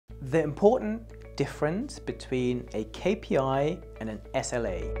The important difference between a KPI and an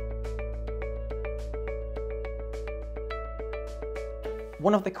SLA.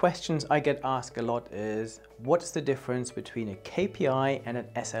 One of the questions I get asked a lot is, what's the difference between a KPI and an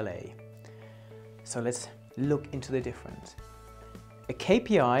SLA? So let's look into the difference. A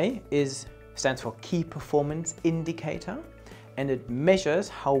KPI stands for Key Performance Indicator, and it measures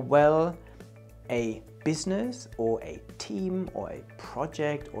how well a business or a team or a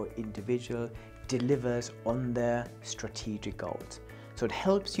project or individual delivers on their strategic goals. So it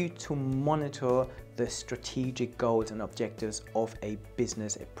helps you to monitor the strategic goals and objectives of a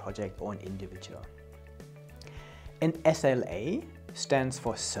business, a project or an individual. An SLA stands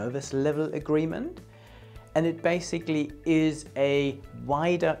for Service Level Agreement, and it basically is a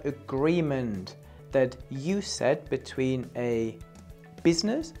wider agreement that you set between a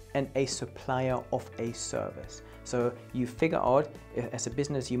business and a supplier of a service. So you figure out, as a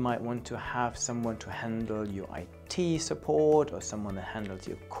business, you might want to have someone to handle your IT support or someone that handles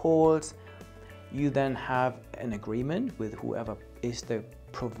your calls. You then have an agreement with whoever is the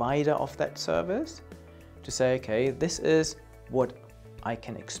provider of that service to say, okay, this is what I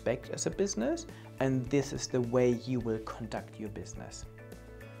can expect as a business, and this is the way you will conduct your business.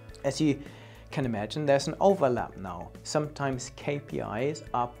 As you can imagine, there's an overlap now. Sometimes KPIs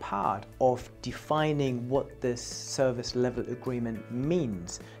are part of defining what this service level agreement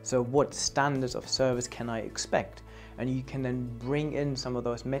means. So what standards of service can I expect? And you can then bring in some of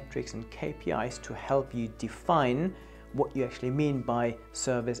those metrics and KPIs to help you define what you actually mean by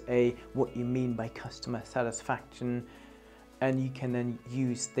service A, what you mean by customer satisfaction. And you can then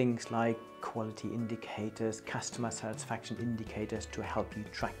use things like quality indicators, customer satisfaction indicators to help you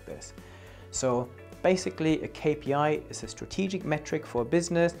track this. So basically, a KPI is a strategic metric for a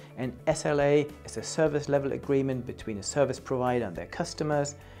business, and SLA is a service level agreement between a service provider and their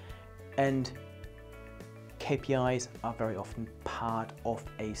customers. And KPIs are very often part of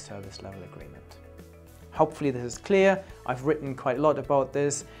a service level agreement. Hopefully this is clear. I've written quite a lot about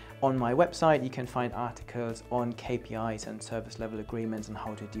this. On my website, you can find articles on KPIs and service level agreements and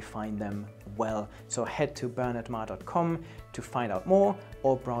how to define them well. So head to bernardmar.com to find out more,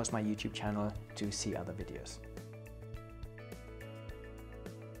 or browse my YouTube channel to see other videos.